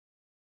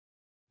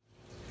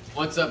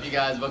What's up, you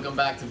guys? Welcome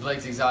back to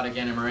Blake's Exotic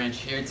Animal Ranch.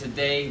 Here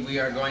today we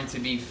are going to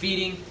be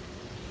feeding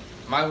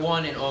my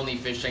one and only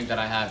fish tank that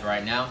I have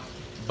right now,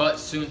 but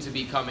soon to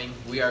be coming.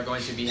 We are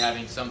going to be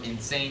having some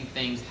insane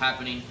things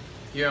happening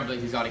here on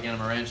Blake's Exotic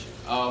Animal Ranch.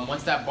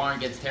 Once that barn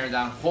gets teared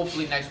down,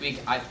 hopefully next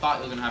week. I thought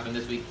it was gonna happen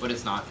this week, but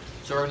it's not.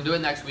 So we're gonna do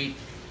it next week.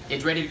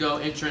 It's ready to go.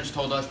 Insurance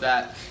told us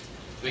that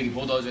we can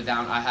bulldoze it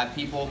down. I have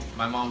people,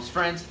 my mom's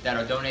friends, that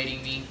are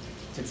donating me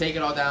to take it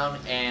all down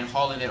and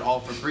hauling it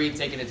all for free,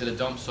 taking it to the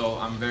dump, so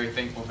I'm very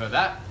thankful for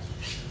that.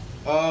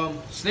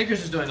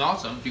 Snickers is doing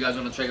awesome. If you guys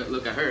want to take a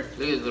look at her, look at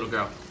this little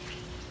girl.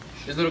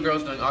 This little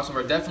girl's doing awesome.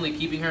 We're definitely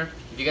keeping her.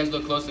 If you guys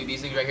look closely, these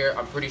things right here,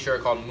 I'm pretty sure are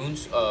called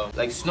moons,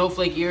 like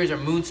snowflake ears or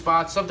moon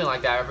spots, something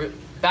like that.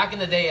 Back in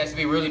the day, I used to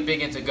be really big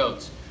into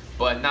goats,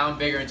 but now I'm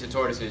bigger into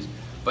tortoises.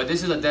 But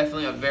this is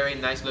definitely a very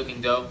nice looking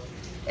doe,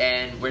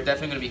 and we're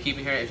definitely going to be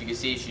keeping her. If you can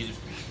see, she's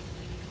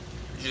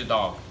a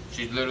dog.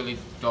 She's literally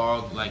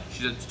dog, like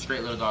she's a straight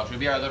little dog. She'll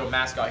be our little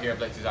mascot here at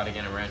Blake's Exotic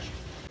Animal Ranch.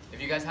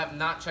 If you guys have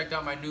not checked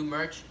out my new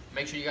merch,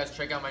 make sure you guys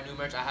check out my new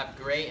merch. I have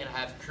gray and I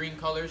have cream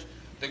colors.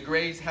 The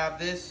grays have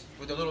this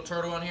with the little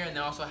turtle on here, and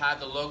they also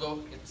have the logo.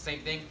 It's the same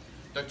thing.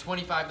 They're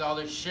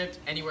 $25 shipped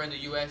anywhere in the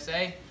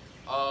USA.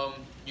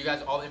 You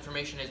guys, all the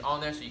information is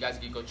on there, so you guys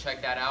can go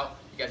check that out.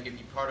 You guys can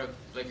be part of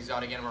Blake's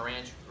Exotic Animal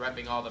Ranch,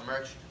 repping all the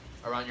merch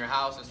around your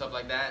house and stuff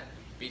like that.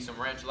 Be some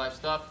ranch life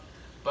stuff.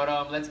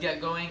 But let's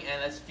get going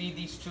and let's feed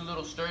these two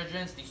little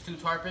sturgeons, these two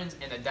tarpons,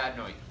 and the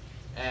dadnoid.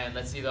 And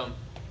let's see them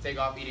take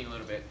off eating a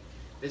little bit.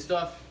 This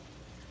stuff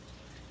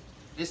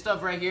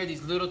right here,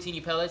 these little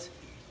teeny pellets,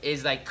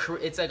 is like,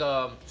 it's like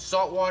a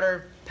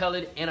saltwater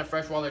pellet and a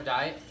freshwater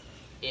diet.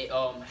 It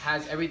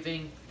has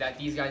everything that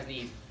these guys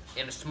need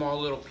in a small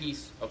little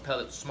piece of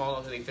pellet, small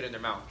enough so they fit in their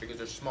mouth, because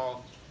they're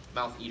small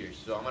mouth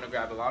eaters. So I'm gonna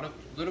grab a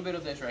little bit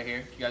of this right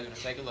here. You guys are gonna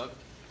take a look.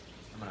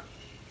 I'm gonna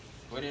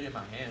put it in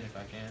my hand if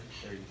I can.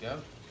 There you go.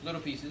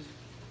 Little pieces.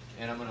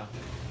 And I'm gonna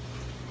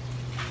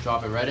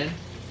drop it right in.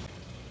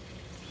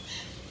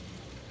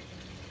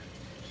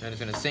 And it's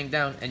gonna sink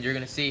down, and you're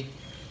gonna see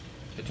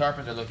the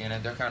tarpons are looking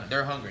at it.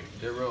 They're hungry.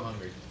 They're real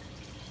hungry.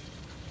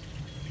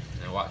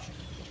 And watch.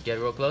 Get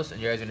real close, and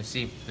you guys are gonna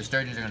see the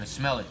sturgeons are gonna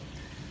smell it.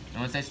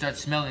 And once they start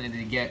smelling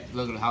it,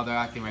 look at how they're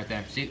acting right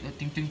there. See?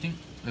 Ding, ding, ding.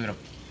 Look at them.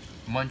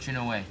 Munching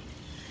away.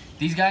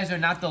 These guys are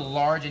not the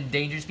large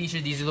endangered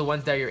species. These are the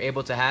ones that you're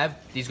able to have.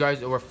 These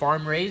guys were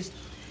farm raised,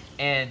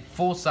 and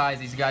full size,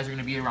 these guys are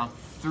gonna be around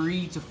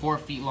 3 to 4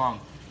 feet long.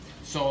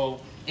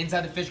 So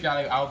inside the fish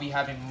gallery, I'll be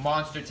having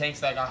monster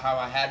tanks like how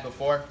I had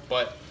before,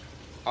 but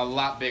a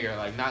lot bigger.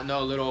 Like I'm not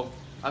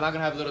gonna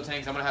have little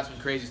tanks. I'm gonna have some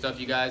crazy stuff,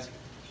 you guys.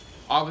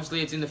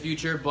 Obviously it's in the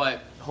future,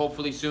 but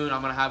hopefully soon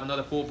I'm gonna have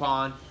another pool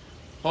pond.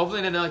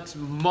 Hopefully in the next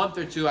month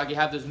or two, I can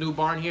have this new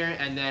barn here,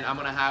 and then I'm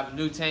gonna have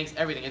new tanks,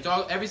 everything.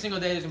 Every single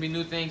day there's gonna be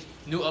new things,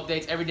 new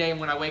updates. Every day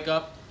when I wake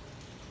up,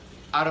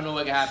 I don't know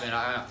what can happen.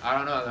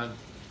 I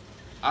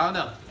don't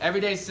know.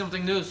 Every day is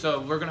something new, so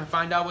we're gonna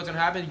find out what's gonna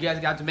happen. You guys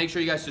got to make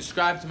sure you guys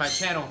subscribe to my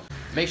channel.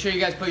 Make sure you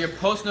guys put your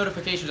post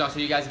notifications on so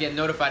you guys get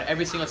notified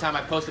every single time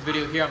I post a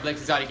video here on Blake's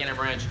Exotic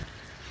Animal Ranch.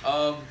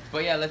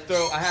 But yeah,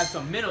 I have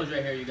some minnows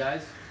right here, you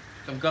guys.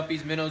 Some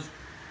guppies, minnows,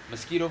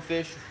 mosquito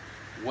fish,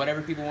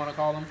 whatever people want to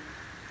call them.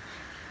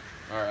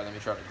 All right, let me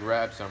try to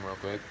grab some real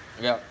quick.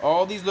 I got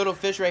all these little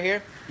fish right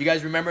here. You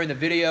guys remember in the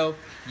video,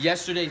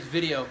 yesterday's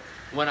video,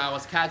 when I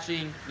was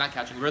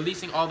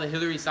releasing all the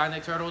Hillary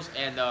side-neck turtles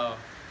and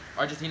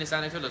Argentina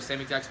side-neck turtles,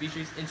 same exact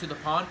species, into the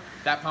pond.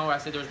 That pond where I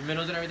said there was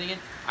minnows and everything in.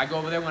 I go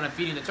over there when I'm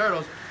feeding the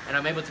turtles, and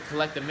I'm able to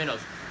collect the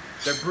minnows.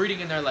 They're breeding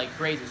in there like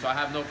crazy, so I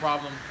have no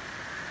problem.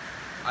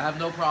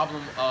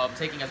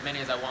 Taking as many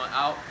as I want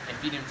out and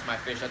feeding them to my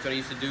fish. That's what I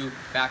used to do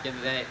back in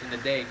the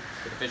day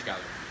with the fish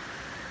gallery.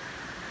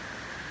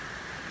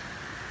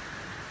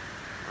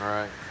 All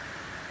right,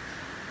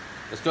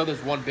 let's throw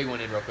this one big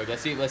one in real quick.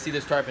 Let's see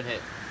this tarpon hit.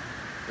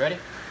 Ready?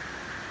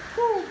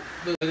 Woo!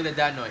 Look at the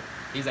dadnoid.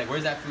 He's like,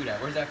 where's that food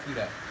at? Where's that food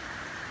at?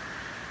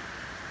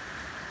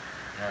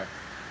 All right,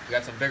 we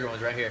got some bigger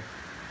ones right here.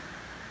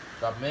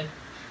 Drop them in.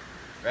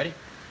 Ready?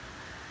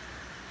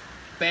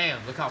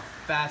 Bam! Look how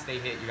fast they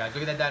hit, you guys.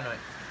 Look at that dadnoid.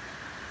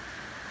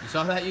 You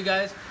saw that, you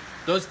guys?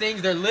 Those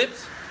things, their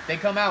lips, they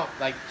come out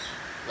like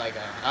I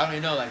don't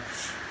even know, like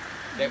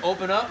they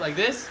open up like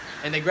this,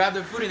 and they grab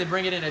their food and they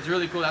bring it in. It's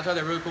really cool. That's why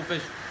they're really cool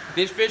fish.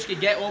 These fish can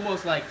get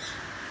almost like,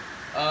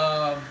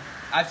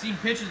 I've seen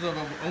pictures of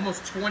them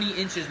almost 20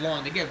 inches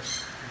long. They get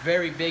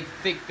very big,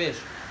 thick fish.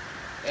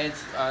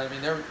 It's, I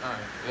mean,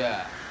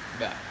 yeah.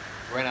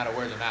 Ran out of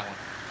words on that one.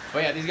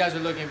 But yeah, these guys are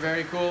looking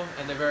very cool,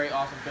 and they're very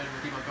awesome fish.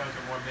 We'll keep on throwing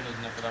some more minnows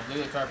in there for them. Look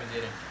at the tarpons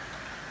eating.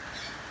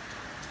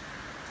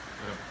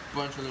 A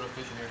bunch of little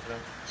fish in here for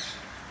them.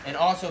 And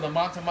also, the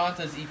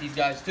mantas eat these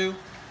guys too.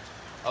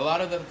 A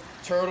lot of the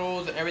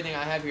turtles and everything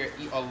I have here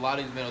eat a lot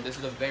of these minnows. This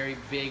is a very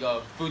big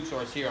food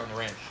source here on the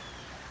ranch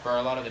for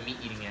a lot of the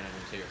meat-eating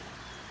animals here.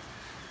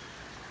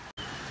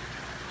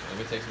 Let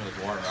me take some of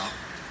this water out.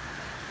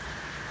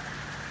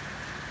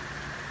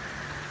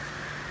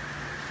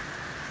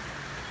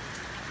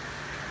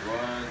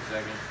 One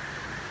second.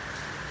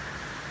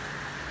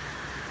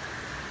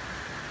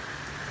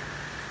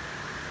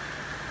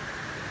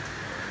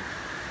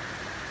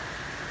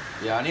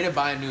 Yeah, I need to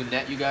buy a new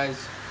net, you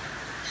guys.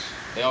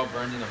 They all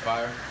burned in the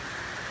fire,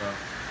 so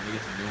I need to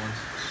get some new ones.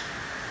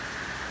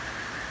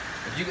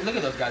 If you look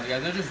at those guys, you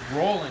guys, they're just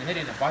rolling,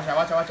 hitting them. Watch out,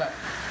 watch out, watch out.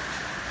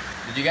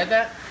 Did you get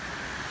that?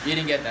 You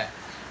didn't get that.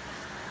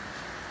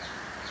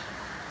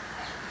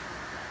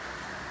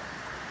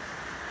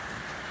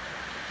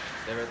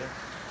 Stay right there.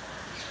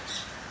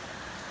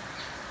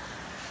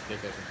 Stay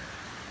careful.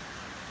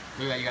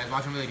 Look at that, you guys.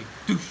 Watch them, lady.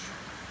 Doosh.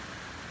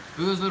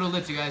 Look at those little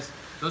lips, you guys.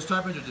 Those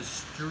tarpons are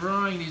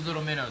destroying these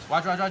little minnows.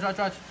 Watch, watch, watch, watch,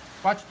 watch.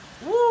 Watch.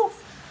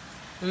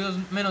 Woof. Look at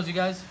those minnows, you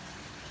guys.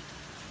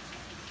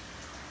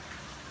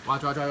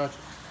 Watch, watch, watch, watch.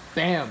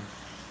 Bam.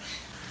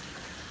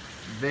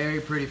 Very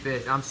pretty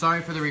fish. I'm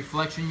sorry for the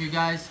reflection, you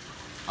guys.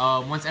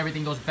 Once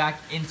everything goes back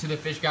into the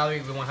fish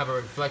gallery, we won't have a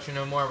reflection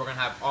no more. We're going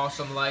to have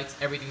awesome lights.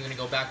 Everything's going to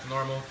go back to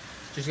normal.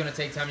 Just going to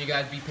take time, you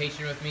guys. Be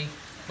patient with me.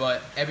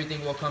 But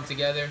everything will come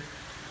together.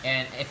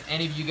 And if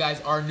any of you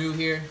guys are new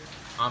here,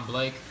 I'm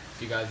Blake.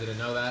 If you guys didn't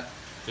know that,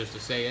 just to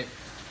say it.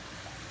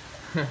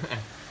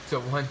 So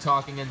one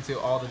talking into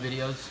all the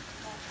videos.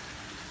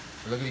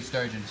 Look at these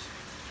sturgeons.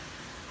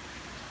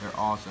 They're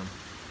awesome.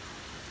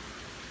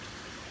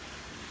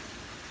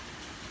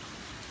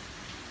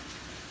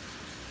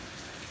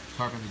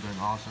 Tarpons are doing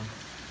awesome.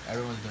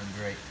 Everyone's doing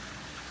great.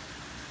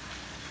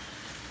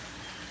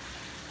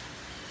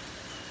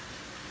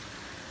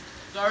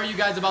 Sorry you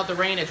guys about the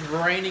rain. It's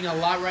raining a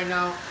lot right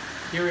now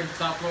here in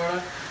South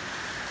Florida.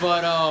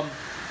 But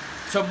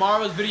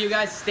tomorrow's video,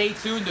 guys, stay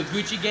tuned. The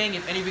Gucci Gang,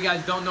 if any of you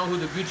guys don't know who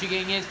the Gucci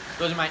Gang is,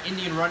 those are my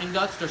Indian running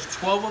ducks. There's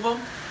 12 of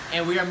them,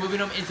 and we are moving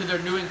them into their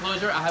new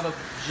enclosure. I have a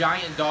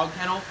giant dog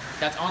kennel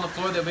that's on the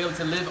floor. They'll be able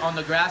to live on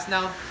the grass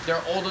now.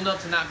 They're old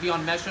enough to not be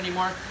on mesh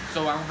anymore,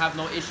 so I don't have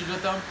no issues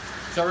with them.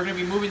 So we're going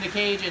to be moving the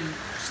cage, and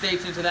stay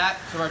tuned to that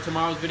for our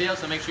tomorrow's video.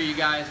 So make sure you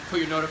guys put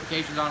your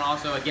notifications on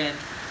also again,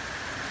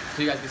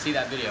 so you guys can see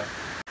that video.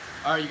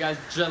 All right, you guys,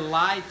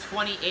 July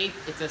 28th,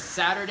 it's a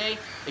Saturday.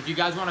 If you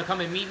guys want to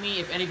come and meet me,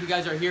 if any of you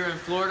guys are here in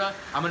Florida,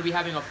 I'm going to be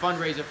having a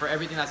fundraiser for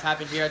everything that's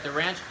happened here at the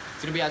ranch.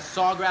 It's going to be at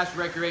Sawgrass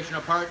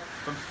Recreational Park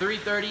from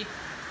 3:30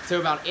 to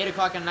about 8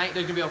 o'clock at night.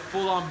 There's going to be a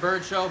full-on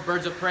bird show,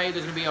 birds of prey.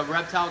 There's going to be a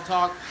reptile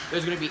talk.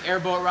 There's going to be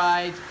airboat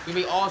rides. There's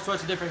going to be all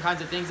sorts of different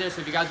kinds of things there.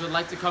 So if you guys would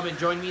like to come and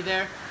join me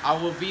there, I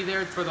will be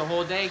there for the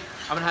whole day.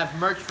 I'm going to have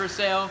merch for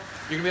sale.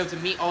 You're going to be able to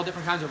meet all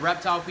different kinds of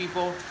reptile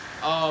people.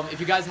 If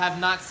you guys have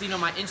not seen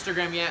on my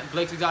Instagram yet,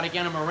 Blake's Exotic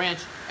Animal Ranch,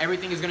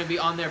 everything is going to be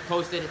on there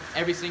posted.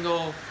 Every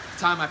single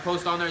time I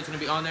post on there, it's going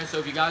to be on there. So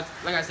if you guys,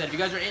 like I said, if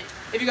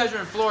you guys are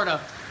in Florida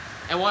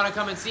and want to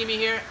come and see me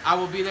here, I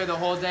will be there the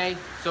whole day.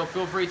 So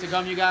feel free to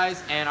come, you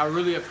guys, and I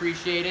really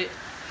appreciate it.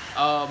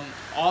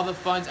 All the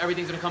funds,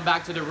 everything's going to come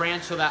back to the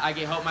ranch so that I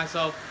can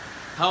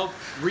help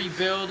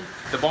rebuild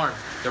the barn,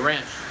 the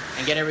ranch,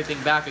 and get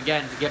everything back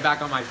again, to get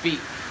back on my feet.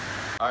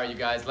 All right, you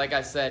guys, like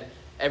I said,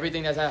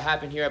 everything that's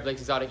happened here at Blake's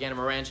Exotic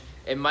Animal Ranch,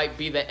 it might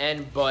be the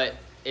end, but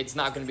it's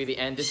not going to be the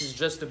end. This is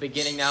just the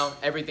beginning now.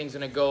 Everything's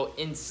going to go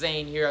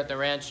insane here at the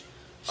ranch.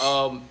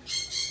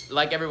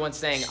 Like everyone's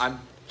saying, I'm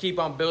keep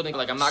on building.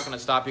 Like, I'm not going to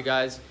stop, you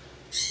guys.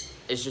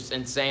 It's just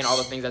insane, all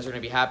the things that's going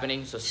to be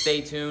happening. So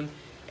stay tuned,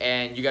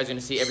 and you guys are going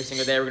to see every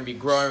single day. We're going to be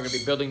growing. We're going to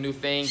be building new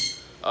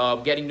things,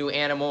 getting new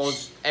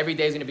animals. Every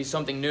day is going to be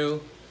something new,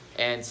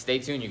 and stay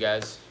tuned, you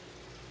guys.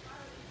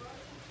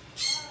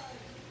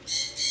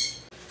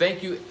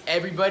 Thank you,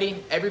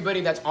 everybody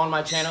that's on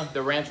my channel,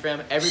 the Ranch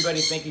Fam. Everybody,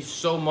 thank you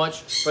so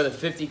much for the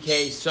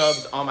 50K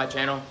subs on my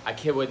channel. I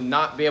would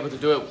not be able to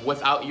do it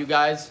without you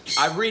guys.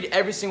 I read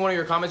every single one of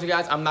your comments, you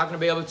guys. I'm not going to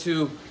be able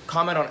to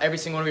comment on every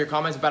single one of your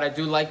comments, but I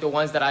do like the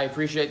ones that I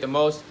appreciate the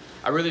most.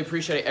 I really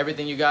appreciate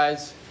everything, you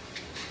guys.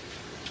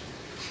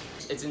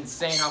 It's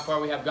insane how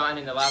far we have gotten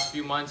in the last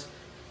few months.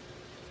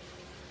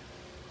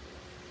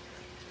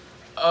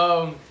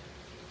 Don't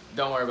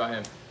worry about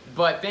him.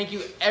 But thank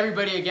you,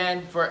 everybody,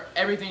 again, for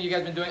everything you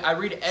guys have been doing. I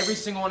read every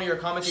single one of your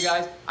comments, you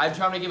guys. I'm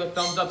trying to give a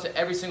thumbs up to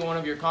every single one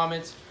of your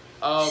comments.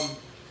 I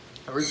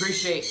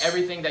appreciate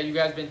everything that you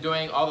guys have been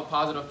doing, all the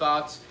positive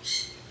thoughts.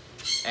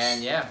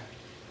 And, yeah.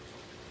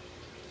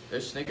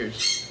 There's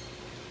Snickers.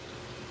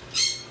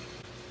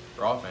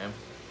 Raw, fam.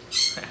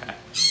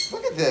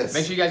 Look at this.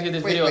 Make sure you guys give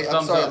this video a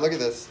thumbs up. Look at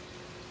this.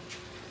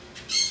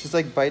 She's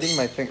like biting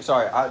my finger.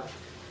 Sorry,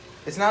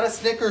 it's not a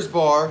Snickers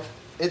bar.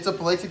 It's a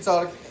Blake's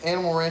Exotic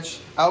Animal Ranch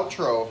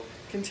outro.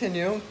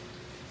 Continue.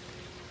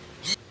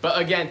 But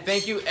again,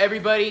 thank you,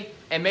 everybody.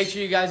 And make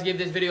sure you guys give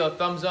this video a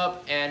thumbs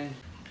up. And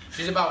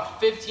she's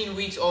about 15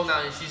 weeks old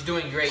now, and she's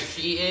doing great.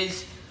 She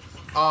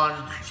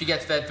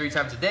gets fed 3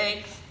 times a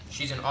day.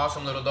 She's an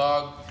awesome little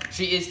dog.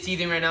 She is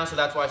teething right now, so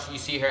that's why you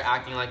see her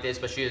acting like this.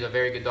 But she is a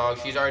very good dog.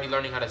 She's already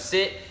learning how to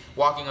sit,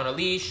 walking on a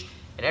leash,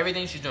 and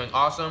everything. She's doing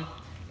awesome.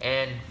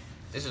 And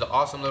this is an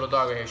awesome little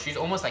dog right here. She's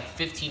almost like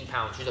 15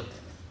 pounds. She's a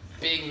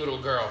big little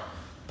girl.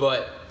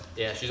 But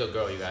yeah, she's a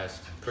girl, you guys.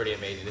 Pretty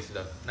amazing. This is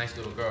a nice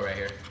little girl right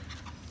here.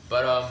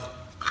 But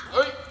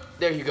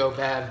there you go,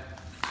 Bab.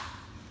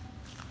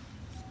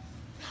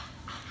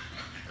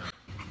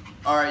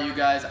 Alright, you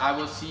guys, I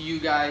will see you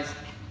guys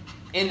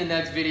in the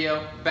next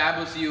video. Bab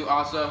will see you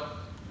also.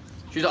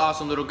 She's an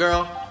awesome little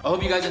girl. I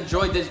hope you guys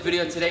enjoyed this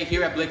video today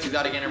here at Blake's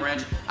Exotic Animal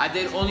Ranch. I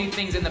did only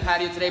things in the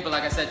patio today, but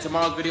like I said,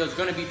 tomorrow's video is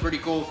gonna be pretty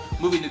cool,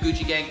 moving the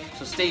Gucci gang.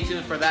 So stay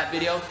tuned for that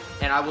video,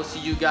 and I will see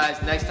you guys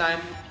next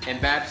time.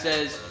 And Bab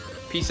says,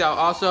 peace out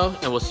also,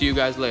 and we'll see you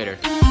guys later.